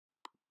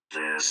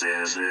This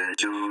is the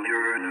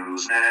Junior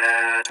News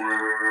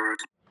Network.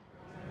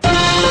 Good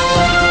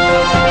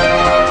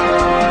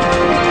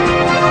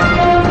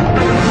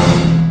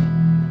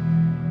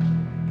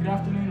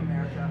afternoon,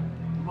 America,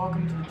 and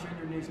welcome to the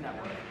Junior News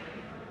Network.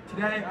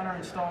 Today, on our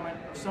installment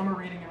of Summer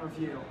Reading and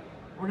Review,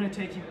 we're going to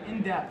take you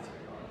in-depth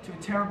to a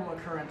terrible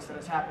occurrence that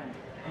has happened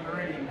in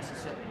Meridian,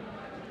 Mississippi.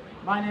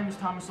 My name is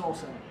Thomas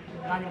Olson,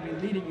 and I'm going to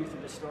be leading you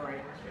through this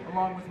story,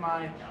 along with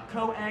my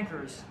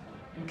co-anchors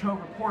and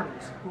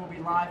co-reporters who will be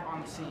live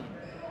on the scene.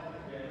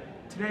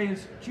 Today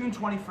is June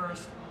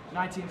 21st,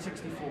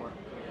 1964,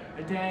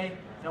 a day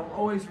that will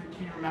always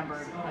be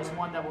remembered as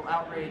one that will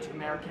outrage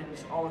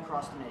Americans all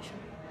across the nation.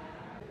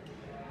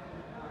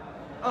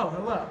 Oh,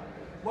 hello.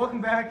 Welcome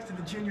back to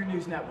the Junior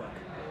News Network.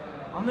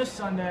 On this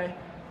Sunday,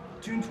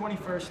 June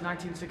 21st,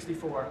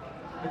 1964,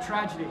 a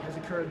tragedy has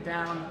occurred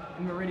down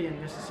in Meridian,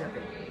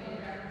 Mississippi.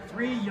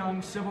 3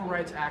 young civil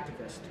rights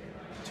activists,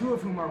 2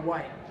 of whom are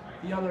white,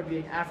 the other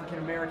being African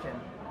American,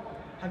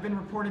 have been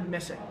reported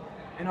missing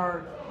and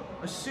are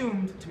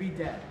assumed to be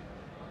dead.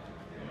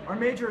 Our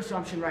major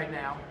assumption right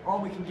now, all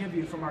we can give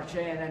you from our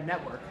JNN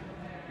network,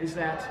 is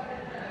that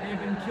they have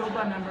been killed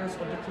by members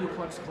of the Ku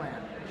Klux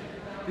Klan.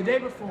 The day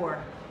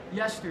before,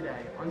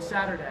 yesterday, on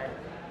Saturday,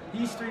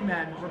 these 3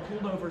 men were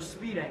pulled over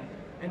speeding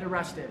and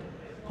arrested,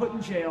 put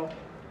in jail,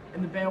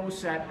 and the bail was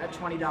set at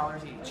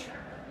 $20 each.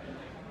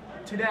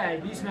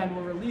 Today, these men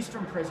were released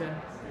from prison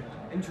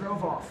and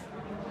drove off.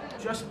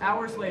 Just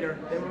hours later,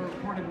 they were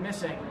reported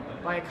missing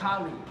by a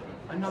colleague,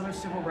 another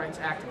civil rights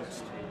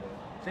activist.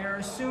 They are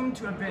assumed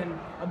to have been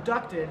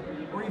abducted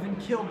or even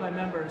killed by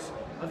members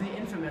of the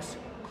infamous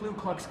Ku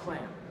Klux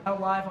Klan. Now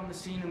live on the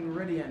scene in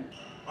Meridian,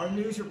 our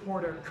news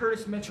reporter,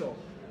 Curtis Mitchell,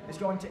 is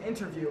going to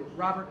interview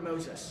Robert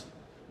Moses,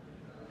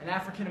 an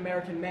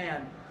African-American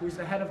man who is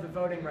the head of the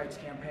voting rights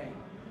campaign.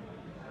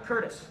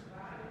 Curtis.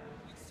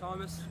 Thanks,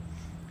 Thomas.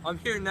 I'm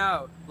here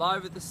now,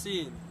 live at the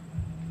scene,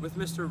 with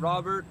Mr.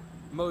 Robert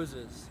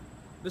Moses.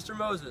 Mr.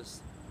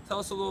 Moses, tell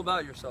us a little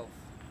about yourself.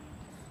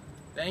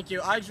 Thank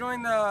you. I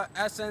joined the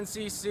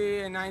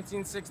SNCC in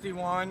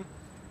 1961,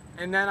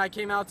 and then I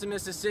came out to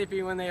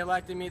Mississippi when they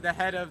elected me the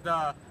head of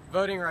the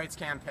voting rights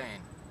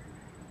campaign.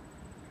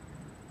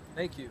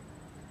 Thank you.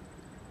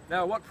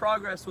 Now, what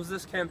progress was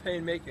this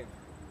campaign making?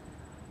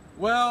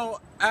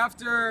 Well,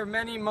 after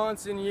many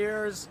months and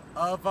years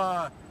of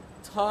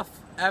tough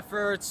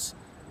efforts,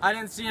 I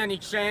didn't see any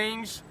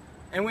change,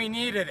 and we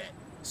needed it.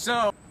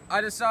 So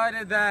I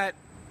decided that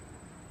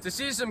to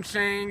see some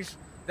change,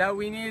 that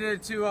we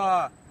needed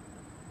to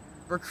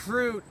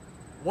recruit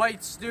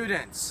white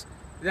students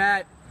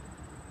that,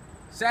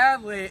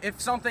 sadly,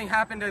 if something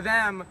happened to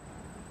them,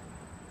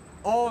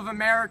 all of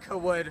America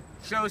would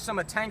show some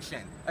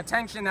attention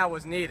that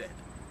was needed.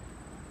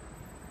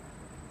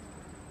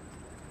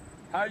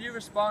 How did you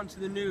respond to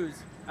the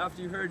news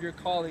after you heard your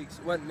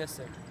colleagues went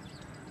missing?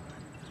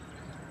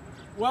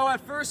 Well,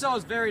 at first I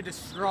was very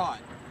distraught,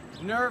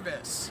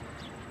 nervous,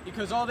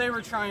 because all they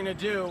were trying to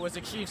do was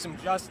achieve some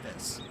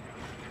justice.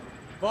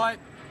 But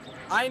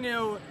I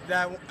knew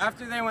that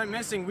after they went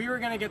missing, we were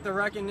going to get the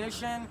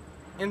recognition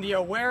and the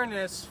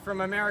awareness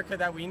from America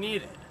that we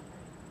needed.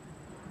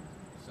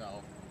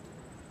 So,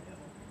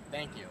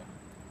 thank you.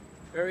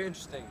 Very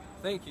interesting.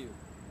 Thank you.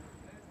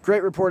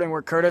 Great reporting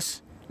work,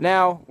 Curtis.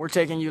 Now, we're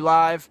taking you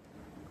live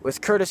with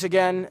Curtis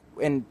again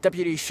and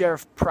Deputy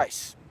Sheriff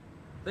Price.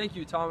 Thank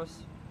you,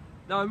 Thomas.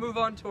 Now I move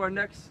on to our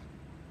next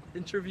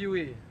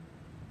interviewee,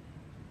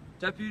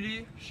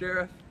 Deputy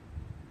Sheriff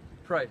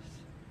Price.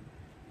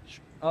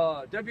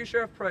 Deputy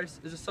Sheriff Price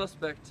is a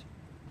suspect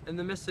in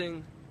the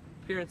missing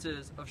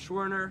appearances of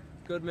Schwerner,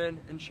 Goodman,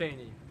 and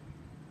Cheney.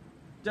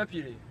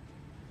 Deputy,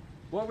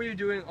 what were you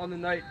doing on the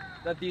night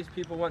that these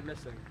people went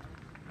missing?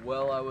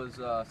 Well, I was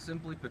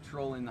simply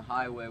patrolling the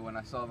highway when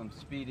I saw them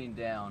speeding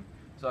down,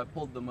 so I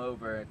pulled them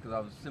over because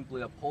I was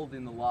simply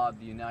upholding the law of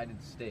the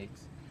United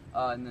States.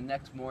 And the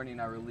next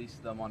morning I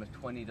released them on a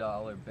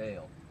 $20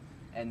 bail,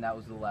 and that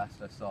was the last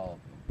I saw of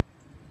them.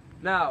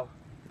 Now,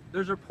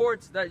 there's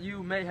reports that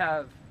you may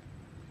have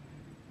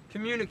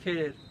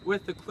communicated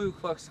with the Ku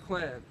Klux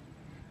Klan.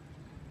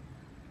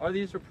 Are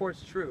these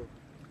reports true?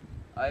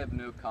 I have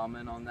no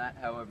comment on that.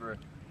 However,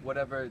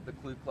 whatever the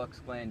Ku Klux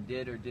Klan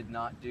did or did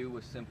not do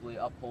was simply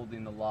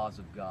upholding the laws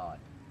of God.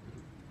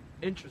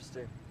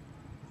 Interesting.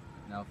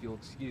 Now, if you'll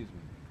excuse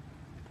me.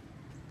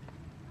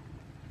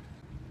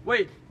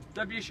 Wait,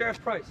 Deputy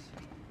Sheriff Price.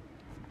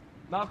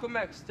 Malcolm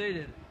X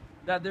stated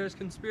that there's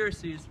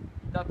conspiracies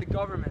that the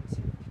government,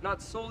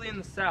 not solely in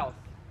the South,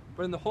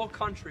 but in the whole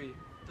country,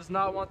 does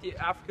not want the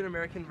African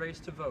American race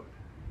to vote.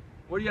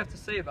 What do you have to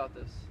say about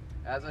this?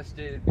 As I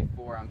stated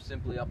before, I'm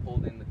simply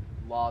upholding the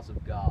laws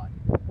of God.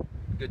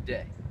 Good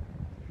day.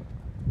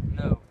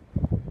 No,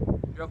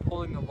 you're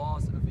upholding the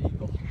laws of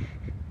evil.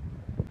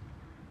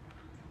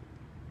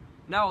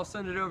 Now I'll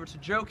send it over to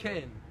Joe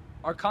Kane,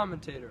 our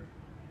commentator.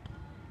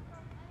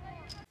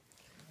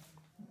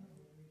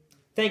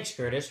 Thanks,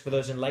 Curtis, for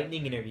those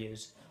enlightening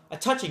interviews. A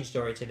touching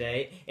story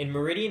today in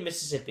Meridian,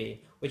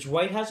 Mississippi, which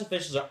White House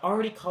officials are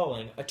already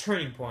calling a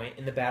turning point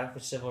in the battle for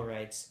civil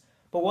rights.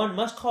 but one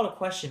must call to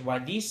question why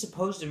these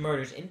supposed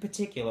murders in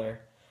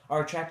particular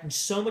are attracting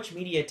so much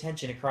media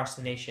attention across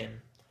the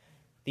nation.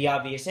 The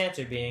obvious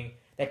answer being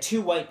that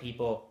 2 white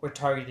people were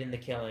targeted in the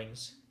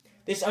killings.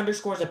 This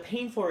underscores a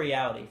painful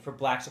reality for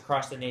blacks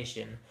across the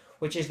nation,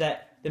 which is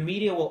that the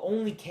media will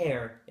only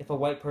care if a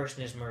white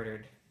person is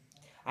murdered.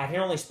 I can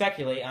only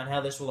speculate on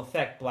how this will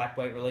affect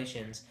black-white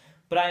relations,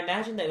 but I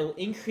imagine that it will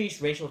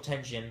increase racial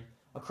tension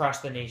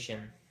across the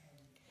nation.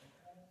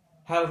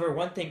 However,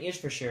 one thing is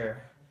for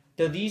sure.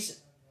 Though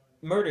these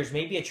murders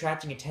may be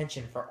attracting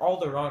attention for all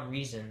the wrong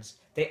reasons,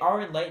 they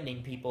are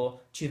enlightening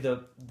people to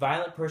the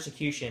violent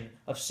persecution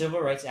of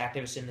civil rights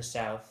activists in the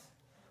South,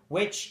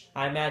 which,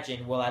 I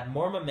imagine, will add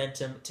more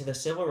momentum to the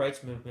civil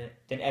rights movement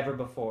than ever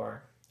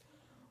before.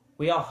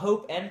 We all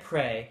hope and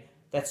pray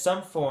that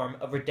some form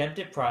of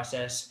redemptive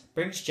process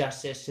brings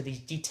justice to these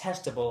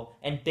detestable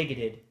and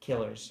bigoted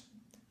killers.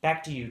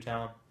 Back to you,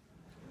 Tom.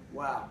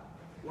 Wow,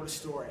 what a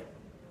story.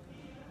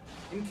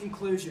 In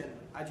conclusion,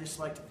 I'd just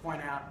like to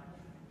point out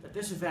that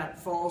this event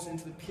falls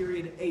into the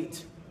period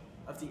 8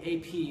 of the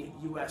AP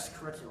US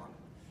curriculum.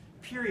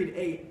 Period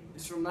 8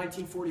 is from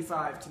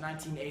 1945 to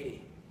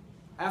 1980.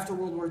 After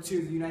World War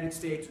II, the United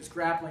States was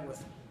grappling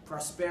with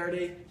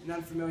prosperity and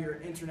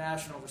unfamiliar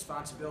international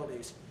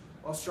responsibilities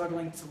while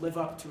struggling to live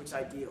up to its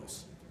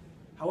ideals.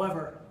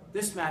 However,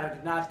 this matter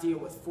did not deal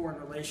with foreign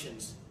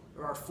relations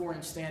or our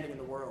foreign standing in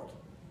the world.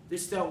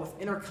 This dealt with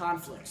inner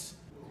conflicts.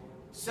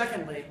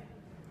 Secondly,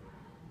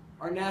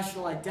 our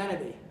national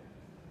identity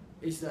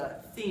is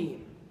the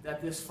theme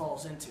that this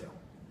falls into.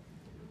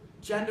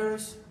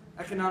 Genders,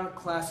 economic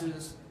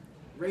classes,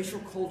 racial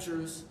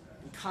cultures,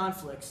 and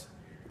conflicts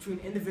between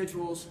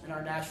individuals and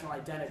our national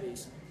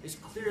identities is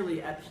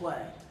clearly at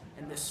play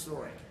in this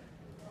story.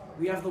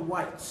 We have the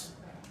whites,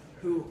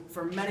 who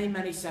for many,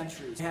 many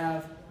centuries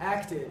have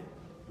acted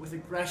with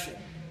aggression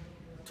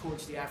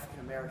towards the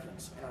African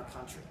Americans in our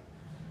country.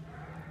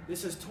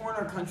 This has torn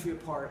our country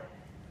apart,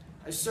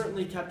 has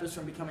certainly kept us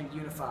from becoming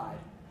unified,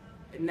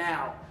 and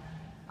now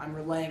I'm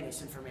relaying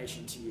this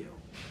information to you.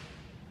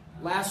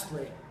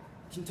 Lastly,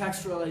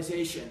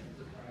 contextualization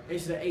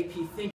is the AP thinking